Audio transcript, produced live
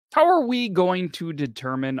How are we going to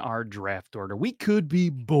determine our draft order? We could be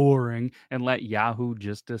boring and let Yahoo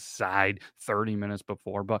just decide 30 minutes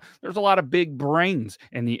before, but there's a lot of big brains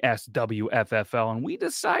in the SWFFL, and we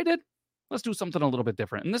decided let's do something a little bit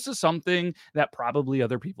different. And this is something that probably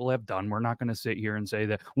other people have done. We're not going to sit here and say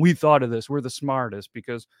that we thought of this, we're the smartest,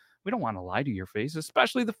 because we don't want to lie to your face,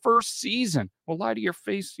 especially the first season. We'll lie to your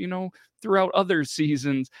face, throughout other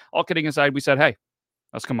seasons. All kidding aside, we said, hey,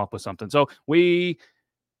 let's come up with something. So we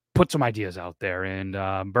put some ideas out there,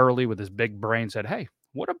 and Burley with his big brain said, hey,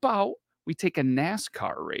 what about we take a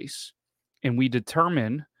NASCAR race and we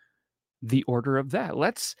determine the order of that?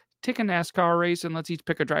 Let's take a NASCAR race and let's each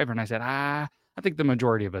pick a driver. And I said, I think the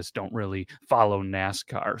majority of us don't really follow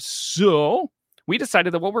NASCAR. So we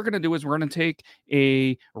decided that what we're going to do is we're going to take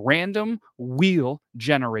a random wheel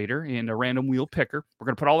generator and a random wheel picker. We're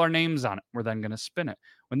going to put all our names on it. We're then going to spin it.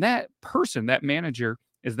 When that person, that manager,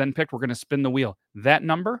 is then picked, we're going to spin the wheel. That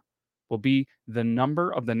number will be the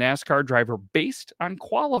number of the NASCAR driver based on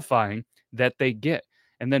qualifying that they get.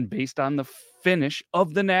 And then based on the finish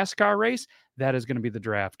of the NASCAR race, that is going to be the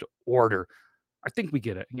draft order. I think we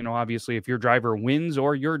get it. Obviously, if your driver wins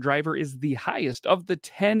or your driver is the highest of the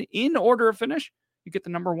 10 in order of finish, you get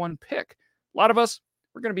the number one pick. A lot of us,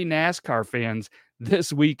 we're going to be NASCAR fans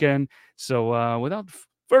this weekend. So without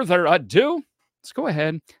further ado, let's go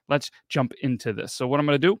ahead. Let's jump into this. So what I'm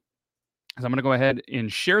going to do is I'm going to go ahead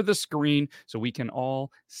and share the screen so we can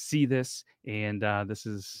all see this. And this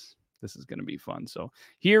is going to be fun. So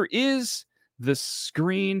here is the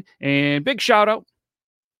screen, and big shout out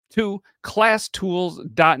to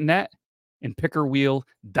classtools.net and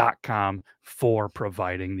pickerwheel.com for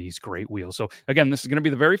providing these great wheels. So again, this is going to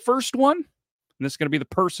be the very first one, and this is going to be the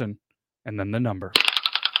person and then the number.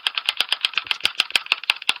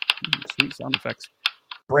 Sweet sound effects.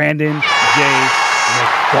 Brandon J.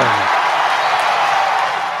 McDermott.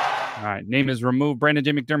 All right, name is removed. Brandon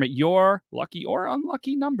J. McDermott, your lucky or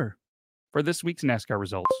unlucky number for this week's NASCAR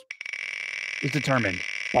results is determined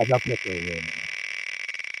by the picker.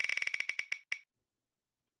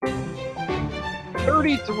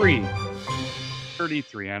 33.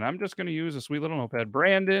 33. And I'm just going to use a sweet little notepad.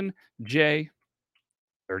 Brandon J.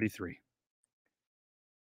 33.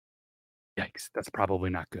 Yikes, that's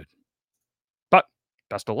probably not good. But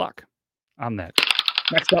best of luck on that.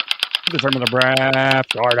 Next up, determine the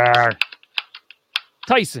draft order.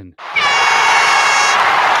 Tyson.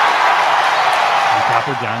 On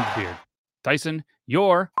Copper John's beard. Tyson,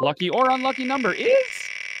 your lucky or unlucky number is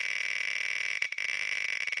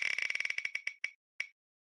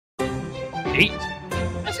 8.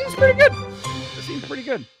 That seems pretty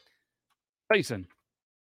good. Tyson.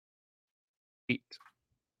 8.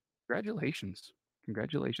 Congratulations.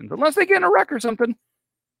 Unless they get in a wreck or something.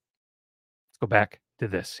 Let's go back to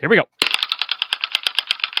this. Here we go.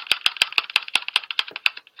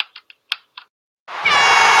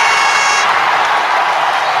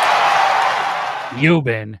 You've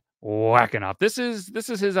been whacking up. This is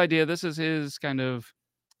his idea. This is his kind of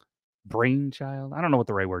brainchild. I don't know what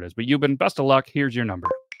the right word is, but you've been best of luck. Here's your number.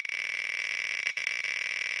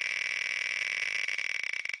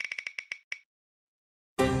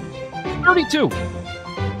 $32.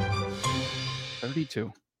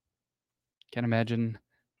 Can't imagine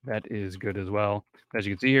that is good as well. As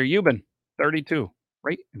you can see here, you've been 32,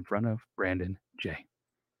 right in front of Brandon J. All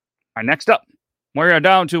right, next up, we're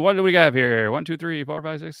down to, what do we have here? 1, 2, 3, 4,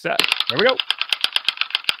 5, 6, 7. There we go.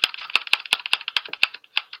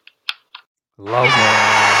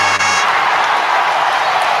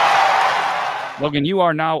 Logan, you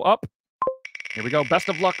are now up. Here we go. Best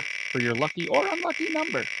of luck for your lucky or unlucky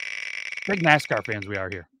number. Big NASCAR fans we are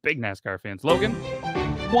here. Big NASCAR fans. Logan,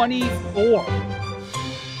 24.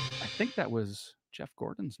 I think that was Jeff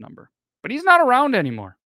Gordon's number. But he's not around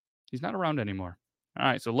anymore. All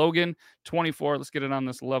right, so Logan, 24. Let's get it on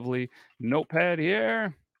this lovely notepad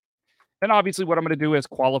here. And obviously what I'm going to do as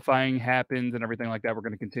qualifying happens and everything like that, we're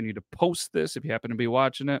going to continue to post this. If you happen to be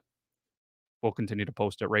watching it, we'll continue to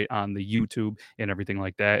post it right on the YouTube and everything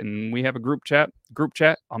like that. And we have a group chat.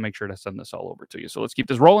 I'll make sure to send this all over to you. So let's keep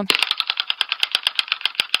this rolling.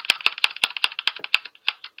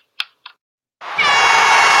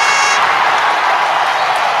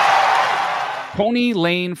 Tony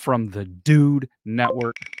Lane from the Dude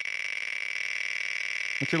Network.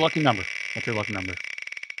 What's your lucky number?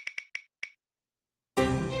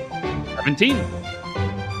 17.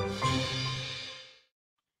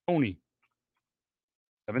 Tony.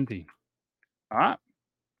 17. All right.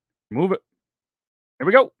 Move it. Here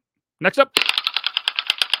we go. Next up.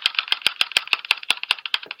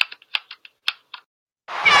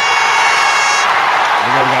 We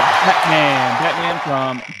got Batman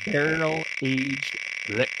from Barrel Aged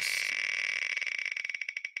Licks.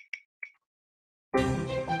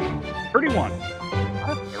 31. A lot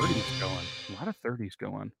of 30s going. A lot of 30s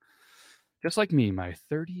going. Just like me, my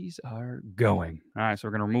 30s are going. All right, so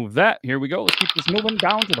we're gonna remove that. Here we go. Let's keep this moving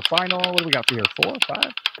down to the final. What do we got here? 4,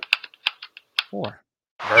 5, 4.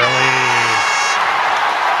 Burley.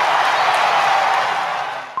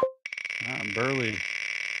 Burley.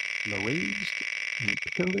 The Raised and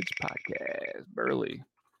Pillaged Podcast. Burley.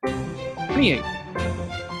 28.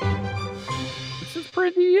 This is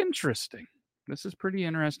pretty interesting.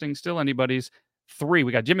 Still anybody's. 3.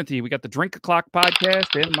 We got Jimothy. We got the Drink O'Clock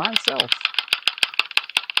Podcast and myself.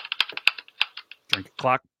 Drink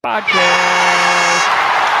O'Clock Podcast.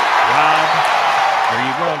 Rob, there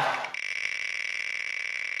you go.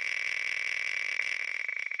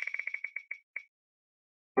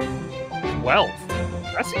 Well,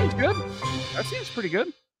 that seems good. That seems pretty good.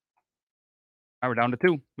 All right, we're down to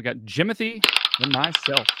 2. We got Jimothy and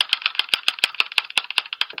myself.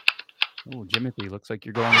 Oh, Jimothy, looks like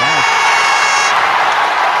you're going live.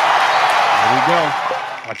 There we go.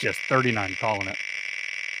 Watch this, 39 calling it.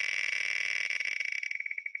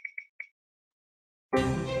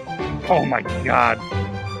 Oh my God.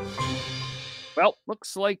 Well,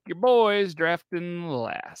 looks like your boy's drafting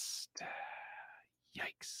last.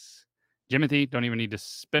 Yikes. Jimothy, don't even need to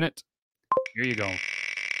spin it. Here you go.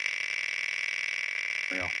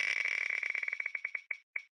 There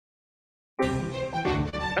we go.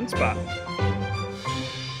 10 spot.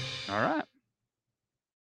 All right.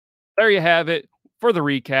 There you have it. For the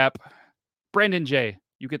recap, Brandon J.,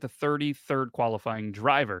 you get the 33rd qualifying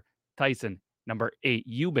driver. Tyson, number 8.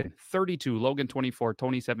 Euban, 32. Logan, 24.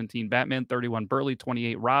 Tony, 17. Batman, 31. Burley,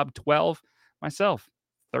 28. Rob, 12. Myself,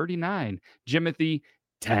 39. Jimothy,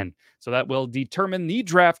 10. So that will determine the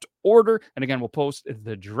draft order. And again, we'll post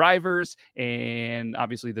the drivers and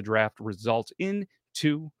obviously the draft results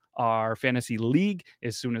into our fantasy league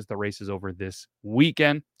as soon as the race is over this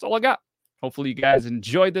weekend. That's all I got. Hopefully you guys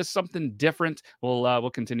enjoyed this, something different. We'll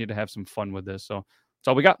continue to have some fun with this. So that's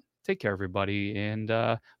all we got. Take care, everybody, and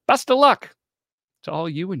best of luck to all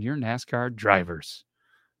you and your NASCAR drivers.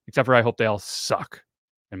 Except for I hope they all suck,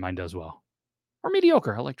 and mine does well. Or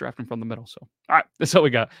mediocre. I like drafting from the middle. So, all right, that's all we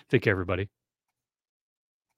got. Take care, everybody.